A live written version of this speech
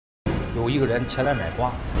有一个人前来买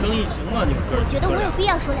瓜，生意行吗？你们哥？我觉得我有必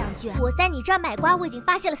要说2句。我在你这儿买瓜，我已经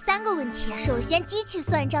发现了3个问题。首先，机器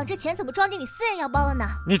算账，这钱怎么装进你私人腰包了呢？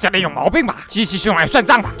你真的有毛病吧？机器是用来算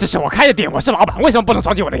账的，这是我开的店，我是老板，为什么不能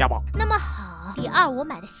装进我的腰包？那么好。第二，我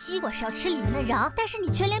买的西瓜是要吃里面的瓤，但是你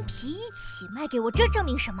却连皮一起卖给我，这证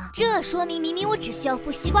明什么？这说明明明我只需要付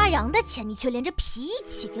西瓜瓤的钱，你却连着皮一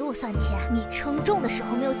起给我算钱。你称重的时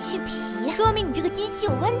候没有去皮，说明你这个机器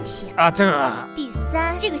有问题啊！第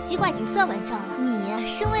三，这个西瓜已经算完账了，你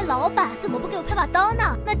身为老板怎么不给我配把刀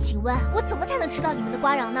呢？那请问我怎么才能吃到里面的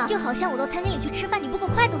瓜瓤呢？就好像我到餐厅里去吃饭，你不给我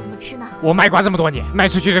筷子，我怎么吃呢？我卖瓜这么多年，卖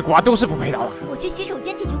出去的瓜都是不配刀的。我去洗手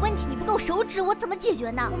间解决问题，你不给我手指，我怎么解决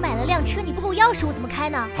呢？我买了辆车，你不给我钥匙，我怎么开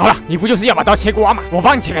呢？好了，你不就是要把刀切瓜吗？我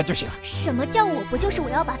帮你切开就行了。什么叫我不就是我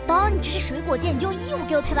要把刀？你这是水果店，你就有义务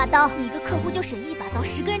给我配把刀。你一个客户就省1把刀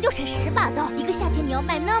，10个人就省10把刀。一个夏天你要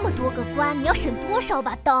卖那么多个瓜，你要省多少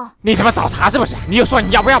把刀？你他妈找茬是不是？你就说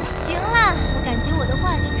你要不要吧？行了，我感觉我的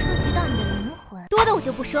话已经触及到你的灵魂，多的我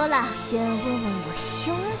就不说了。先问问我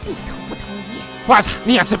兄弟同不同意？我操，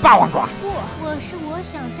你想吃霸王瓜？不，我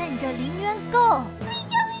想在你这儿零元购。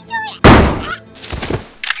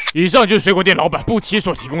以上就是水果店老板不齐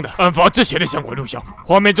所提供的案发之前的相关录像。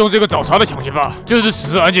画面中这个找茬的抢劫犯就是此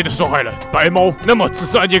次案件的受害人白猫。那么此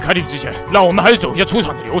次案件开庭之前，让我们还是走一下出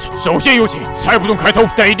场的流程。首先有请猜不中开头，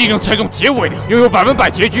但一定能猜中结尾的，拥有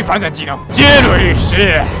100%结局反转技能杰律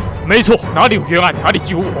师。没错，哪里有冤案哪里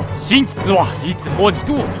就有我，心子之蛙一直摸你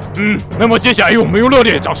肚子。那么接下来我们用热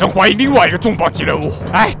烈的掌声欢迎另外一个重磅级人物。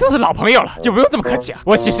哎，都是老朋友了，就不用这么客气了。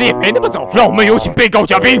我其实也没那么走。让我们有请被告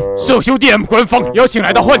嘉宾，社修 DM 官方邀请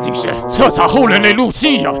来到幻景室，彻查后人类入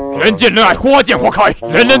侵一样，人见人爱，花见花开，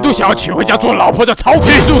人人都想要娶回家做老婆的超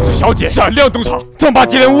体素子小姐闪亮登场。重磅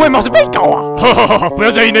级人物为毛是被告啊？哈，不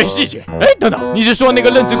要在意那些细节。哎，等等，你是说那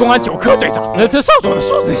个任职公安9科队长，人称少佐的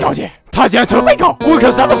素子小姐？他竟然成了被告，我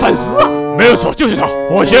可是他的粉丝啊！没有错，就是他。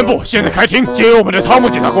我宣布，现在开庭，就由我们的汤姆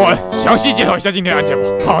检察官详细介绍一下今天的案件吧。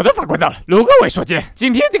好的，法官大人，如各位所见，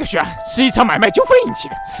今天这个血案是一场买卖纠纷引起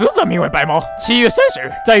的。死者名为白猫。7月30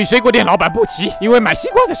日，在与水果店老板不齐因为买西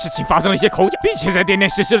瓜的事情发生了一些口角，并且在店内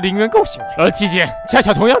实施了零元购行为。而期间，恰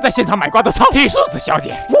巧同样在现场买瓜的超体素子小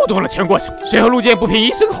姐目睹了全过程，随后路见不平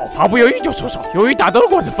一声吼，毫不犹豫就出手。由于打斗的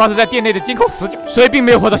过程发生在店内的监控死角，所以并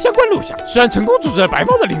没有获得相关录像。虽然成功阻止了白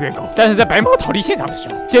猫的零元购，但是在白猫逃离现场的时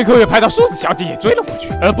候，监控也拍到素子小姐也追了过去。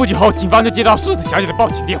而不久后，警方就接到素子小姐的报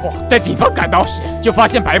警电话。待警方赶到时，就发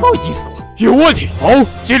现白猫已经死亡。有问题！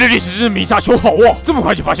今日历史是米沙丘好旺，这么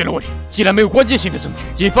快就发现了问题。既然没有关键性的证据，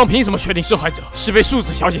警方凭什么确定受害者是被素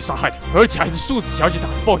子小姐杀害的？而且还是素子小姐打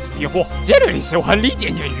的报警电话。这个历史我很理解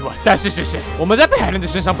你的疑问，但事实是，我们在被害人的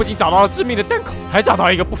身上不仅找到了致命的弹孔，还找到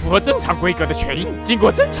了一个不符合正常规格的拳印。经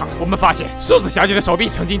过侦查，我们发现素子小姐的手臂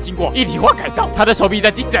曾经经过一体化改造，她的手臂在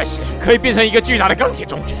近战时可以变成一个巨大的钢铁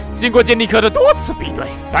重拳。经过鉴定科的多次比对，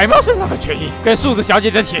白猫身上的拳印跟素子小姐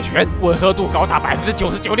的铁拳吻合度高达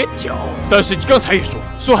99.9%。但是你刚才也说，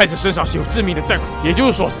受害者身上是有致命的弹孔，也就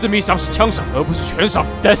是说致命伤是枪伤而不是拳伤。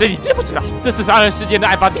但是你知不知道，这次杀人事件的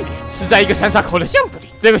案发地点是在一个山岔口的巷子里，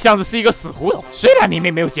这个巷子是一个死胡同，虽然里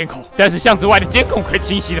面没有监控，但是巷子外的监控可以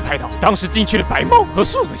清晰的拍到当时进去的白猫和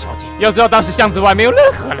素子小姐。要知道当时巷子外没有任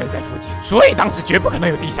何人在附近，所以当时绝不可能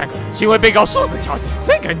有第3个人。请问被告素子小姐，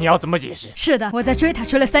这个你要怎么解释？是的，我在追他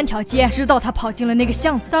追了3条街，直到他跑进了那个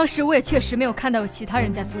巷子。当时我也确实没有看到有其他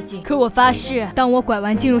人在附近，可我发誓，当我拐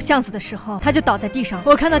弯进入巷子的时候，他就倒在地上。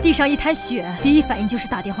我看到地上一滩血，第一反应就是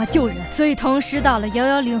打电话救人，所以同时打了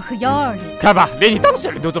110和120。看吧，连你当事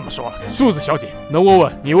人都这么说了。素子小姐，能问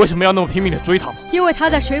问你为什么要那么拼命的追他吗？因为他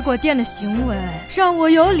在水果店的行为让我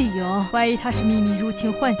有理由怀疑他是秘密入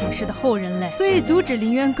侵幻景室的后人类，所以阻止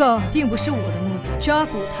零元购并不是我的目的，抓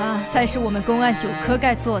捕他才是我们公安9科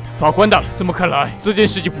该做的。法官大人，这么看来这件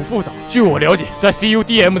事就不复杂。据我了解，在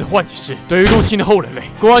CUDM 的幻景室，对于入侵的后人类，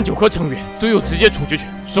公安9科成员都有直接处决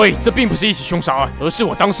权，所以这并不是一起凶杀案，而是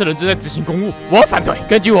我当事人正在执行公务。我反对。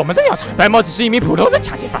根据我们的调查，白猫只是一名普通的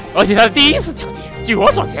抢劫犯，而且他的第1次抢劫。据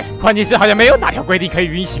我所知，幻景室好像没有哪条规定可以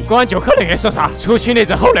允许公安9科人员射杀除区内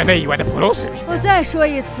这后人类以外的普通市民。我再说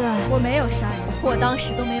一次，我没有杀人，我当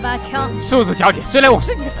时都没拔枪。素子小姐，虽然我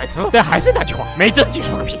是你的粉丝，但还是那句话，没证据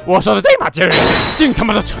说个屁。我说的对吗，杰瑞？净他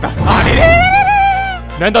妈的扯淡啊！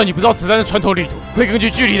难道你不知道子弹的穿透力度会根据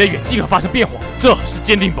距离的远近而发生变化？这是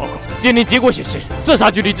鉴定报告，鉴定结果显示，射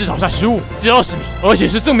杀距离至少在15至20米，而且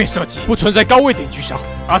是正面射击，不存在高位点狙杀。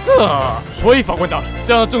啊，所以法官大人，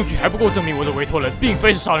这样的证据还不够证明我的委托人并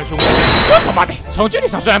非是杀人凶手。这他妈的！从距离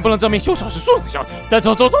上虽然不能证明凶手是树子小姐，但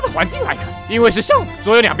从周遭的环境来看，因为是巷子，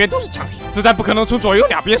左右两边都是墙体，子弹不可能从左右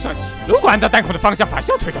两边射击。如果按照弹孔的方向反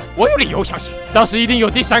向推断，我有理由相信，当时一定有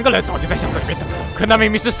第三个人早就在巷子里面等着。可那明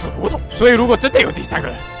明是死胡同，所以如果真的有第三个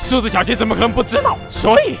人，树子小姐怎么可能不知道？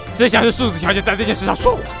所以这像是树子小姐在这件事上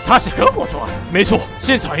说谎，她是合伙作案。没错，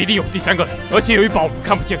现场一定有第三个人，而且有一把我们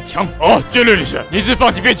看不见的枪。哦，监律律师，你是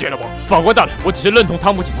放弃辩解了吗？法官大人，我只是认同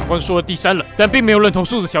汤姆检察官说的第三人，但并没有认同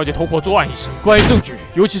树子小姐同伙作案一事。关于证据，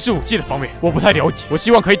尤其是武器的方面，我不太了解。我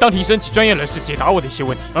希望可以当庭申请专业人士解答我的一些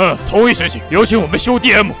问题。同意申请。有请我们修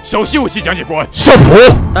DM 首席武器讲解官少普。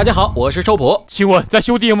大家好，我是超普。请问在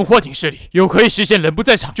修 DM 获警室里，有可以实现人不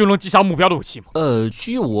在场就能击杀目标的武器吗？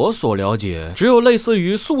据我所了解，只有类似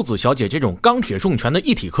于素子小姐这种钢铁重拳的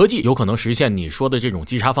一体科技，有可能实现你说的这种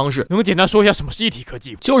击杀方式。能简单说一下什么是一体科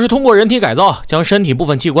技吗？就是通过人体改造，将身体部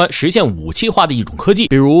分器官实现武器化的一种科技。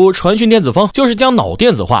比如传讯电子风，就是将脑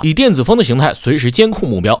电子化，以电子风的形态随时监控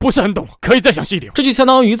目标。不是很懂，可以再详细一点。这就相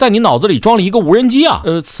当于在你脑子里装了一个无人机啊。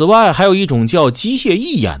此外还有一种叫机械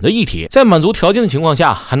义眼的一体，在满足条件的情况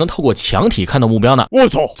下，还能透过墙体看到目标呢。我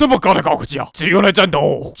操，这么高的高科技啊！只用来战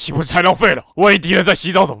斗，岂不是太浪费了？万一敌人在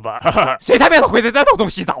洗澡怎么办？谁他妈会在战斗中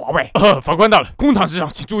洗澡啊？喂！法官大人，公堂之上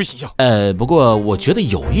请注意形象。不过我觉得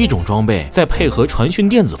有一种装备，在配合传讯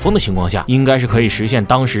电子风的情况下，应该是可以实现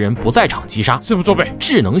当事人不在场击杀。什么装备？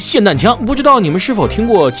智能霰弹枪。不知道你们是否听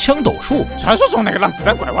过枪斗术？传说中那个让子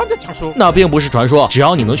弹拐弯的枪术？那并不是传说，只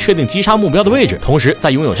要你能确定击杀目标的位置，同时再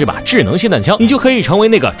拥有这把智能霰弹枪，你就可以成为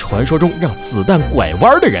那个传说中让子弹拐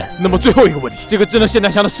弯的人。那么最后一个问题，这个智能霰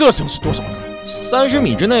弹枪的射程是多少呢？30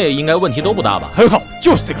米之内应该问题都不大吧？很好，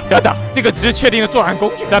就是这个。等等，这个只是确定的作案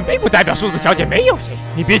工具，但并不代表树子小姐没有嫌疑。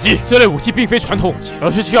你别急，这类武器并非传统武器，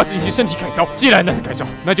而是需要进行身体改造。既然那是改造，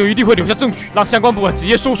那就一定会留下证据，让相关部门直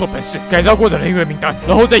接搜索本市改造过的人员名单，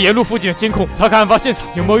然后在沿路附近的监控查看案发现场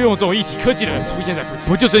有没有用这种一体科技的人出现在附近，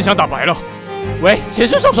不就真相大白了？喂，前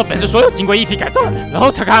去搜索本市所有经过一体改造的人，然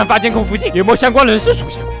后查看案发监控附近有没有相关人士出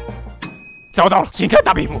现过。找到了，请看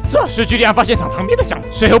大屏幕，这是距离案发现场旁边的巷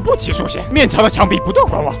子，随后不起竖线，面朝着墙壁不断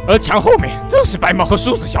观望，而墙后面正是白猫和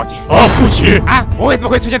树子小姐。不起啊！我为什么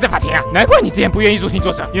会出现在法庭啊？难怪你之前不愿意入庭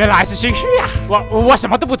作证，原来是心虚啊！我什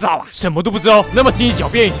么都不知道啊！什么都不知道？那么请你狡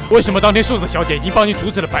辩一下，为什么当天树子小姐已经帮你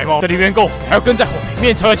阻止了白猫的零元购，还要跟在后面，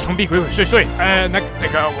面朝着墙壁鬼鬼祟祟？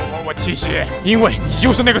我其实因为你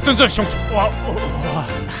就是那个真正的凶手，我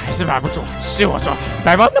还是瞒不住了，是我做的。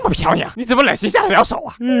白猫那么漂亮，你怎么忍心下得了手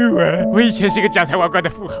啊？因为我以前是个家财万贯的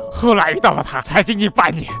富豪，后来遇到了他，才仅仅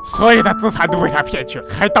半年，所有的资产都被他骗去了，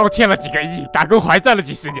还倒欠了几个亿，打工还债了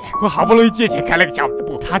几10年。我好不容易借钱开了个小卖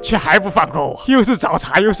部，他却还不放过我，又是找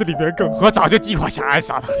茬又是里面购。我早就计划想暗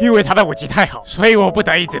杀他，因为他的武器太好，所以我不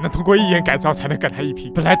得已只能通过一眼改造才能跟他一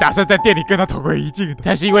拼。本来打算在店里跟他同归于尽的，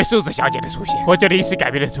但是因为树子小姐的出现，我就临时改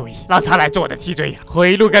变了主意，让他来做我的替罪羊。我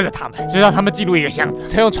一路跟着他们，直到他们进入一个巷子，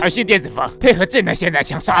才用传讯电子风配合智能霰弹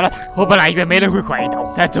枪杀了他。我本来以为没人会怀疑到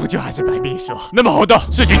我，但终究还是白命说。那么好的，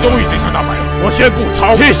事情终于真相大白了，我宣布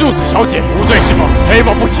朝替树子小姐无罪释放，黑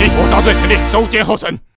幕不齐，我杀罪成立，收监候审。